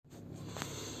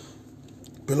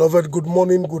Beloved, good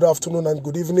morning, good afternoon, and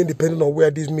good evening, depending on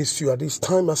where this meets you at this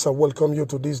time, as I welcome you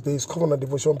to this day's Covenant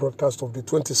Devotion broadcast of the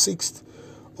 26th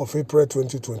of April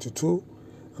 2022.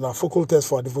 And our focal text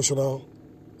for our devotional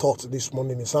thought this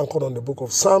morning is anchored on the book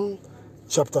of Psalm,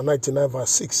 chapter 99,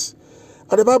 verse 6.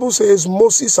 And the Bible says,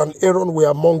 Moses and Aaron were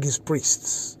among his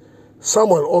priests.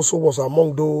 Samuel also was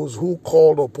among those who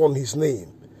called upon his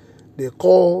name. They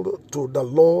called to the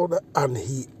Lord, and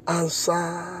he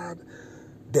answered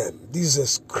them. This is a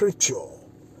scriptural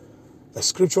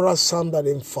psalm that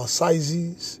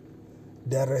emphasizes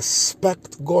the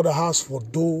respect God has for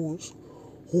those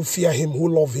who fear him, who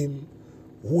love him,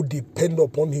 who depend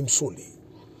upon him solely.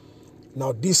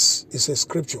 Now, this is a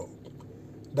scripture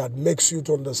that makes you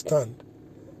to understand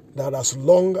that as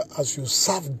long as you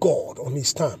serve God on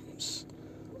his terms,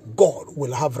 God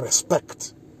will have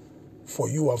respect for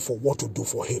you and for what to do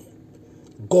for him.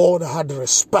 God had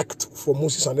respect for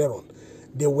Moses and Aaron.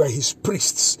 They were his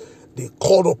priests. They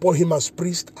called upon him as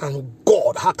priest, and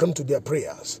God hearkened to their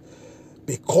prayers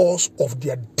because of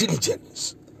their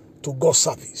diligence to God's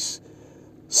service.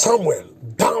 Samuel,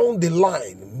 down the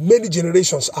line, many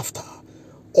generations after,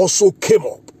 also came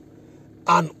up,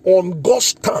 and on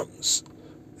God's terms,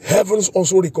 heavens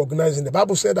also recognizing. The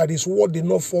Bible said that his word did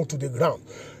not fall to the ground.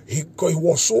 He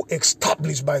was so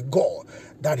established by God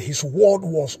that his word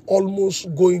was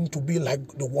almost going to be like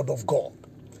the word of God.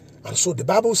 And so the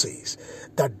Bible says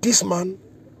that this man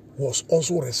was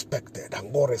also respected,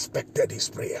 and God respected his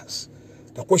prayers.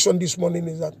 The question this morning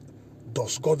is that,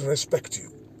 does God respect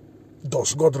you?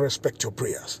 Does God respect your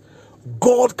prayers?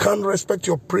 God can respect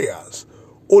your prayers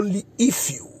only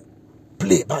if you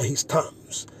play by his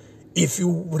terms, if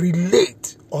you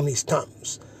relate on his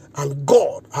terms. And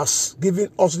God has given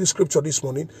us this scripture this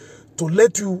morning to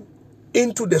let you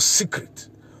into the secret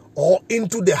or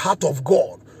into the heart of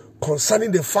God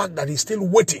concerning the fact that he's still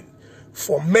waiting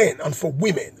for men and for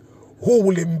women who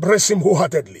will embrace him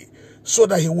wholeheartedly so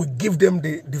that he will give them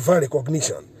the divine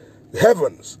recognition. The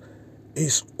heavens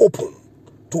is open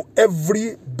to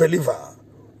every believer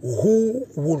who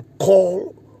will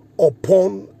call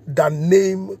upon the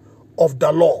name of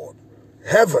the Lord.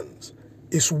 Heavens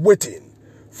is waiting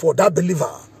for that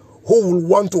believer who will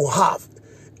want to have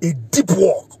a deep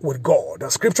walk with God. The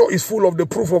scripture is full of the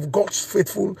proof of God's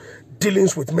faithful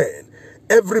dealings with men.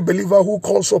 Every believer who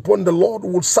calls upon the Lord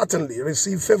will certainly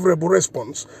receive favorable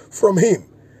response from him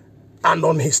and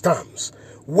on his terms.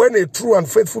 When a true and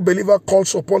faithful believer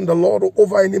calls upon the Lord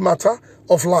over any matter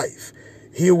of life,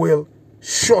 he will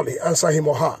surely answer him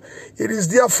or her. It is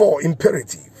therefore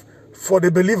imperative for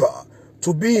the believer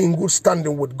to be in good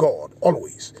standing with God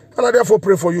always. And I therefore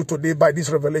pray for you today by this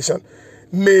revelation.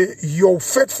 May your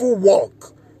faithful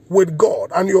walk with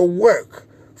God and your work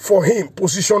for him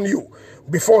position you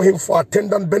before him for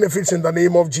attendant benefits in the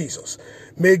name of Jesus.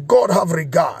 May God have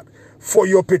regard for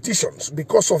your petitions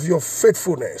because of your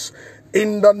faithfulness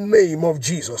in the name of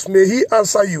Jesus. May he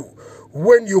answer you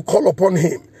when you call upon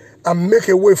him and make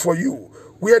a way for you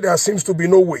where there seems to be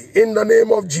no way. In the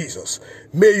name of Jesus,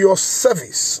 may your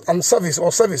services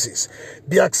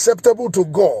be acceptable to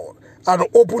God and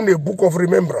open a book of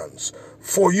remembrance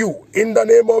for you in the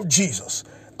name of Jesus.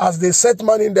 As the set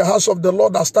man in the house of the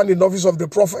Lord, I stand in the office of the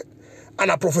prophet, and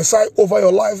I prophesy over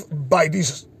your life by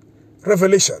this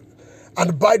revelation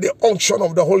and by the unction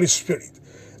of the Holy Spirit,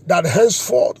 that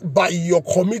henceforth by your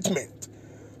commitment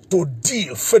to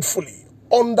deal faithfully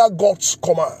under God's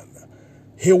command,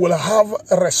 he will have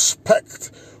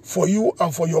respect for you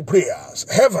and for your prayers.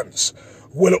 Heavens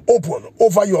will open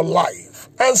over your life.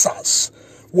 Answers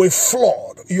will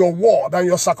flood your word and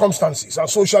your circumstances. And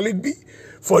so shall it be.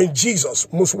 For in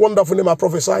Jesus' most wonderful name I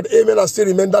prophesied. Amen. I still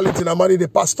remain Darlington Amani, the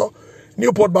pastor,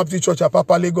 Newport Baptist Church,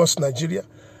 Apapa, Lagos, Nigeria.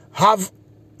 Have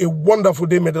a wonderful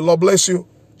day. May the Lord bless you.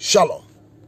 Shalom.